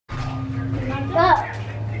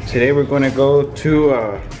Today we're going to go to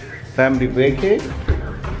a family vacay.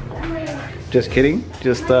 Just kidding.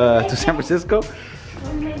 Just to San Francisco.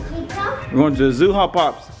 We're going to the zoo, huh,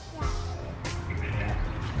 Pops?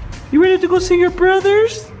 You ready to go see your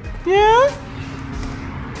brothers? Yeah?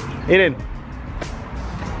 Ayden,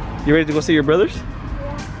 you ready to go see your brothers?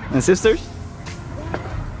 Yeah. And sisters?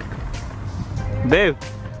 Yeah. Babe,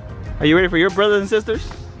 are you ready for your brothers and sisters?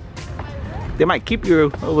 They might keep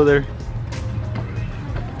you over there.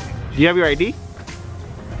 Do you have your ID?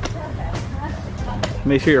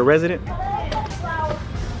 Make sure you're a resident.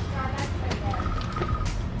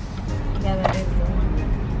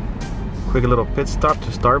 Quick little pit stop to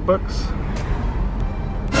Starbucks.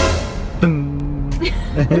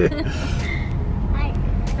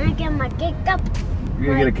 I get my K-pop. You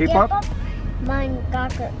gonna get a K-pop? Mine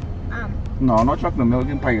got No, no chocolate milk.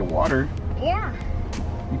 You can probably get water. Yeah.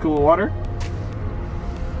 You cool with water?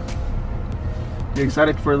 You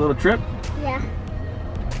excited for a little trip? Yeah.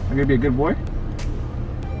 I'm gonna be a good boy.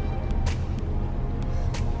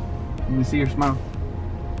 Let me see your smile.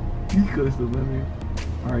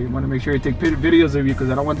 Alright, you want to make sure you take videos of you because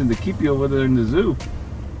I don't want them to keep you over there in the zoo.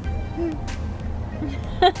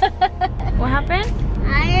 What happened?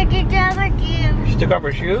 I took off her shoes. She took off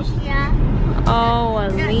her shoes? Yeah. Oh,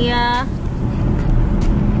 Aliyah.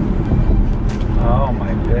 Oh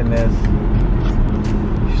my goodness.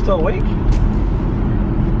 She's still awake?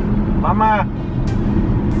 Mama!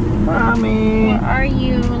 Mommy! Where are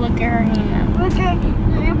you? Look at her hand. Okay.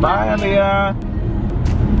 Bye, Aliyah!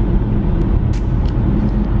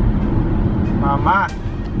 Mama!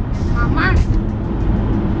 Mama.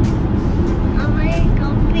 I'm gonna go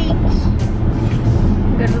beach.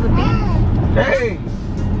 Go to the beach. Hey!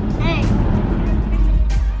 Hey.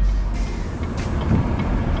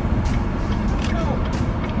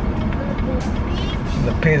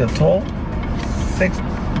 To pay the toll?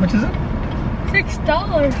 How much is it? $6.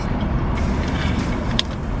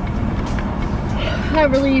 I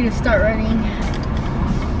really need to start running.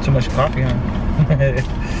 Too much coffee, huh?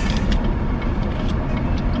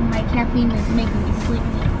 My caffeine is making me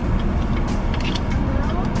sleepy.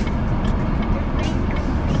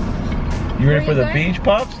 You ready for the beach,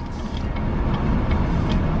 Pops?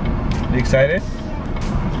 You excited?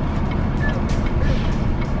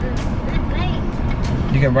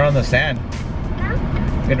 You can run on the sand.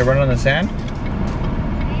 You get to run on the sand?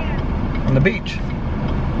 On the beach.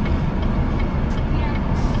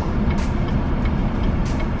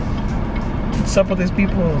 What's up with these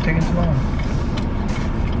people taking too long?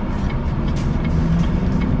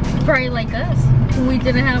 Probably like us. We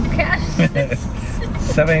didn't have cash.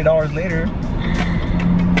 $70 later.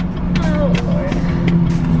 Oh Lord.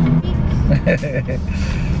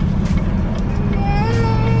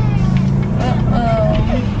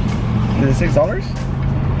 Uh-oh. Is it $6?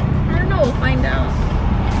 I don't know, we'll find out.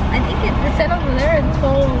 I think it said over there it's $6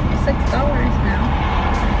 now.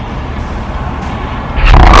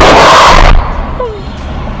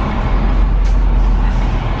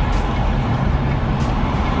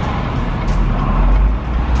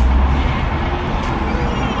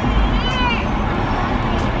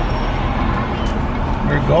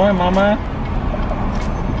 We're going, Mama.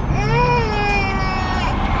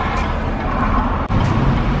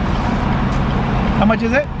 How much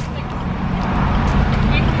is it?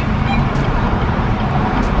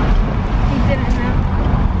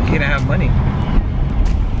 He didn't have money.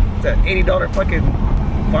 It's an $80 fucking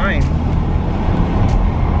fine.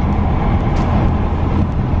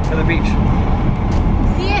 To the beach.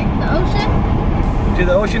 See it? The ocean? To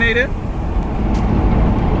the ocean, Ayden?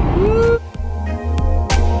 Woo!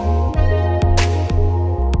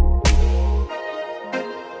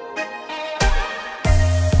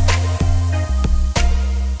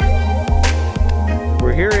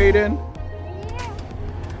 We're here, Ayden.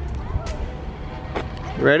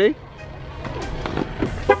 Ready?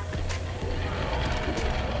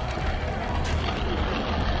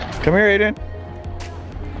 Come here, Ayden.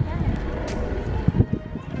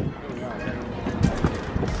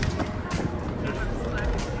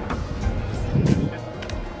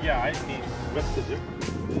 Yeah, I need what's the difference?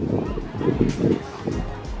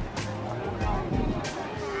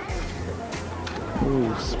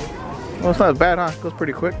 Ooh. Well, it's not as bad, huh? It goes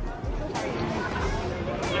pretty quick.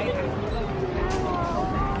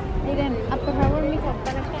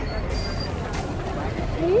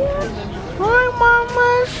 Hi,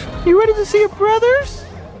 mamas. You ready to see your brothers?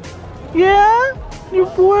 Yeah? Your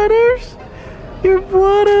brothers? Your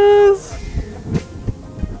brothers?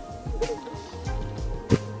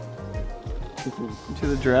 See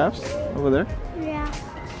the giraffes over there? Yeah.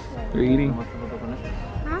 They're eating.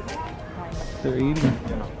 Huh? They're eating.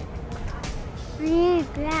 I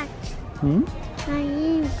eat grass. Hmm? I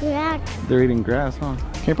eat grass. They're eating grass, huh?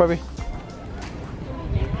 Here, puppy.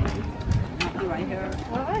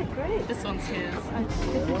 Alright, great. This one's his.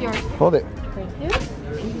 This is yours. Hold it. Thank you.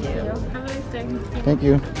 Thank you. Have a nice day. Thank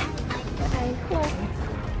you. Okay, cool.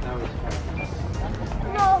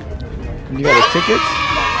 No. You got a ticket?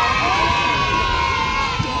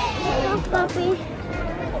 No, puppy.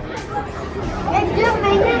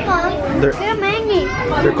 They're many.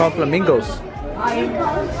 They're called flamingos.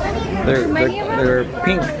 They're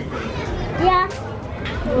pink. Yeah.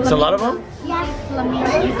 It's a lot of them? Yeah.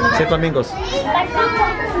 Say flamingos.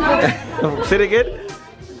 Say it again.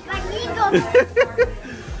 Flamingos.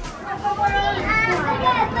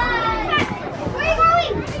 Where are you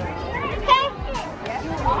going? Okay.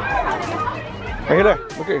 Right here,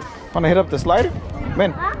 okay. Wanna hit up the slide?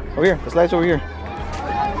 Man, over here. The slide's over here.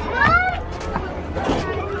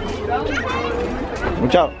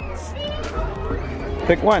 Watch out.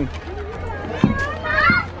 Pick one.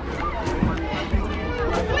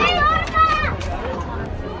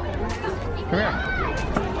 Come here.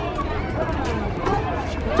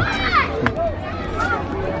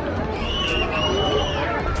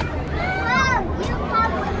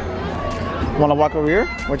 Wanna walk over here?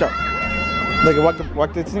 Watch out. Look,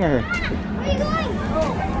 walk this thing right here.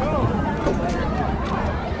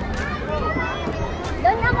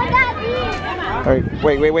 Alright,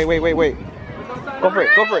 wait. Go for it.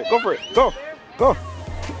 Go.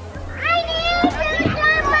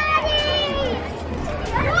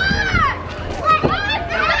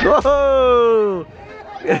 Whoa!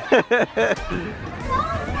 You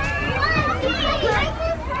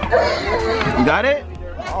got it?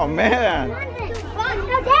 Oh man!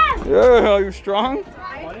 Yeah, you strong?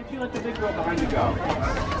 Why didn't you let the big girl behind you go?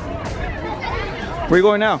 Where you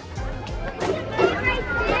going now?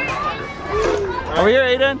 Over here,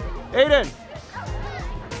 Ayden.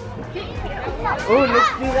 Oh,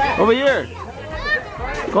 let's do that. Over here.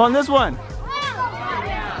 Go on this one.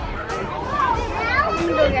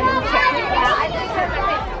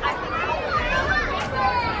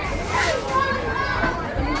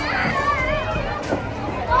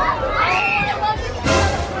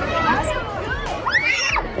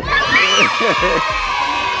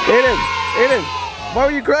 Ayden, why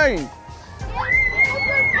were you crying?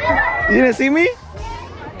 You didn't see me?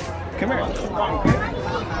 Come here.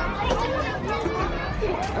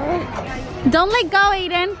 Don't let go,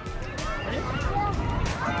 Ayden.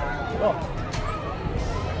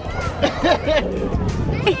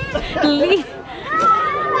 Lee.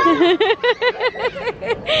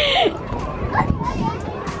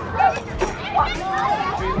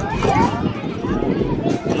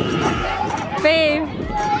 Babe,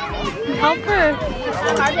 help her.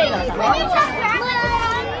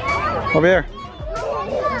 Over here.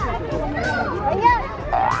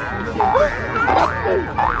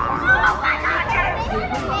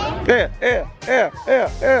 Yeah.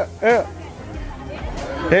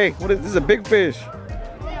 Hey, what is this? Is a big fish.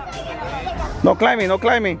 No climbing. Look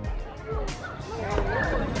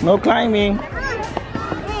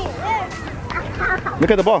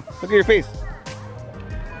at the ball. Look at your face.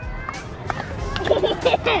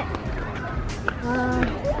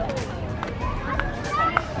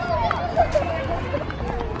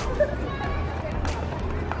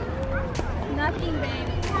 Nothing, babe.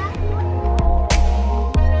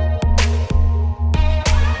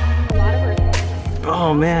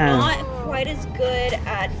 Oh man. Not quite as good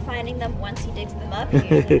at finding them once he digs them up. He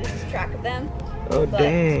usually loses track of them. Oh but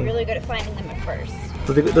dang. He's really good at finding them at first.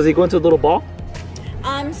 Does he go into a little ball?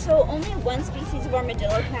 So only one species of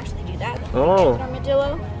armadillo can actually do that. Oh. An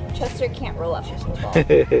armadillo. Chester can't roll up his little ball.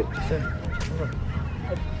 Hey.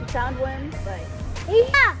 He found one, but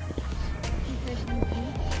Yeah.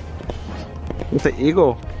 It's an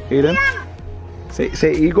eagle, Ayden.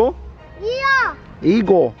 Say eagle. Yeah.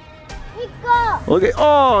 Eagle. Go. Okay.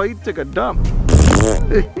 Oh, he took a dump.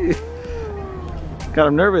 Got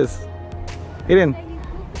him nervous. Ayden.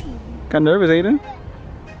 Got nervous, Ayden?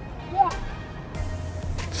 Yeah.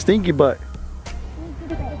 Stinky butt.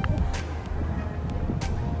 Okay.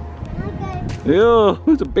 Ew,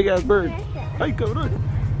 it's a big ass bird. Hi, come on.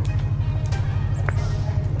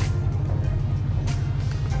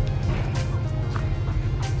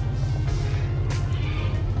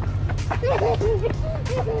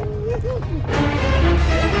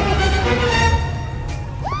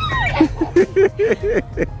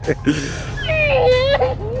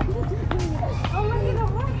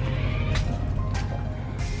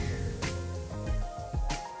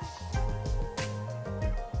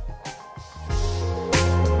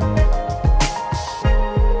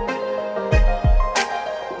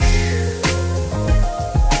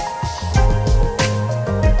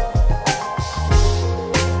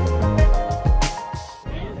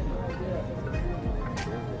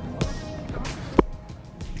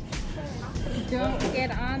 Don't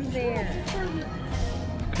get on there.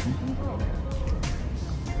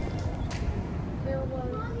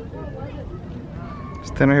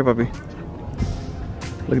 Stand right here, puppy.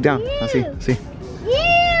 Look down. I see. See.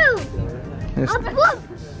 Ew! Yes.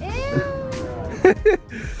 Ew!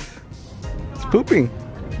 It's pooping.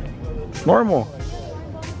 It's normal.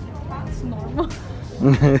 That's normal.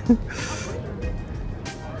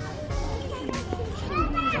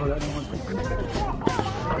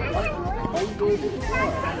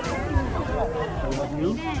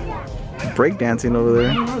 Break dancing over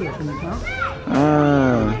there.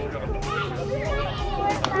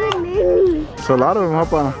 So a lot of them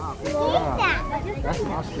hop on.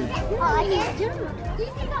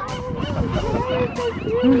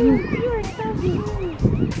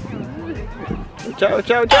 Ciao,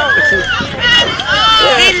 ciao, ciao.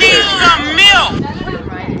 He needs some milk.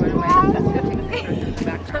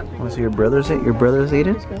 Want to see your brothers? Your brothers ate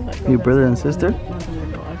it? Your brother and sister?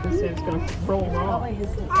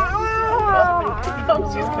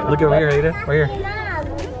 Look over here, Ada. Right here.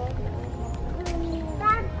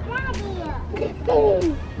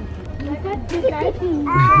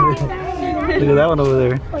 Look at that one over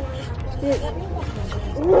there.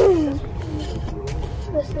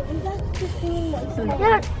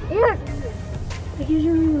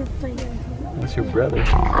 That's your brother.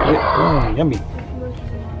 Oh, yummy.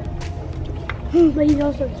 But he's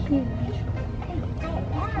also huge.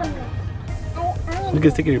 Look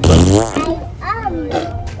at sticking your butt.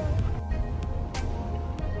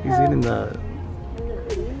 He's eating the.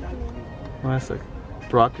 Oh, that's like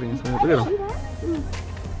broccoli and stuff. Look at him.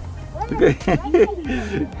 Look at him.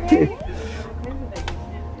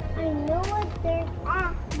 I know what they're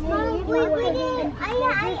at.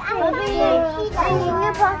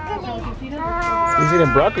 He's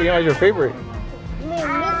eating broccoli. What's your favorite?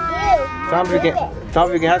 Tell him if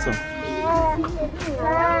you can have some.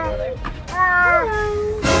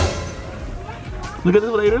 Look at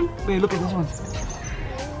this one, Aiden. Hey, look at this one.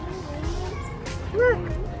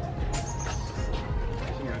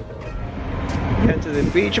 Get to the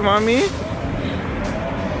beach, mommy.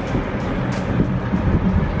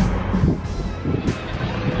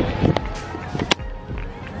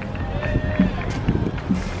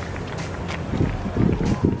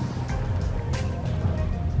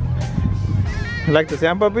 You like the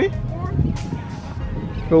sand, puppy? Yeah.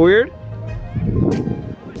 Feel weird?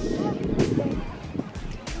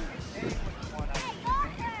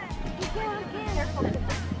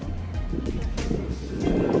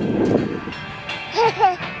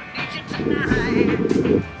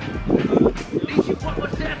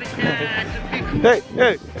 Hey,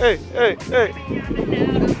 hey, hey, hey, hey.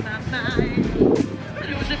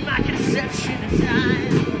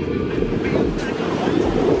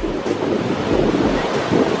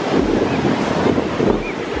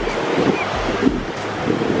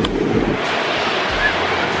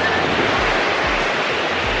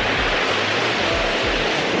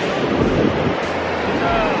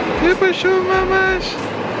 ¿Qué pasó, mamás?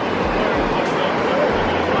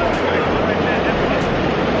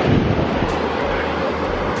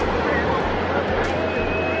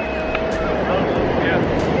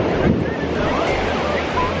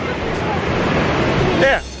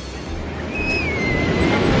 Yeah.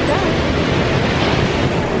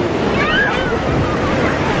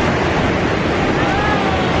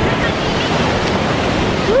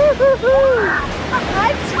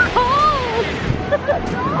 It's cold.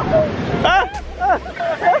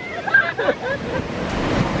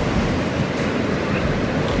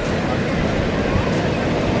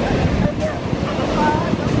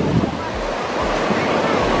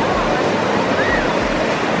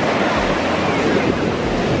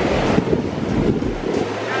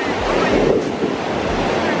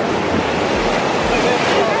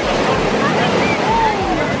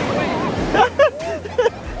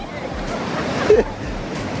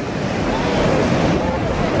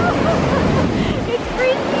 It's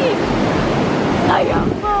freezing.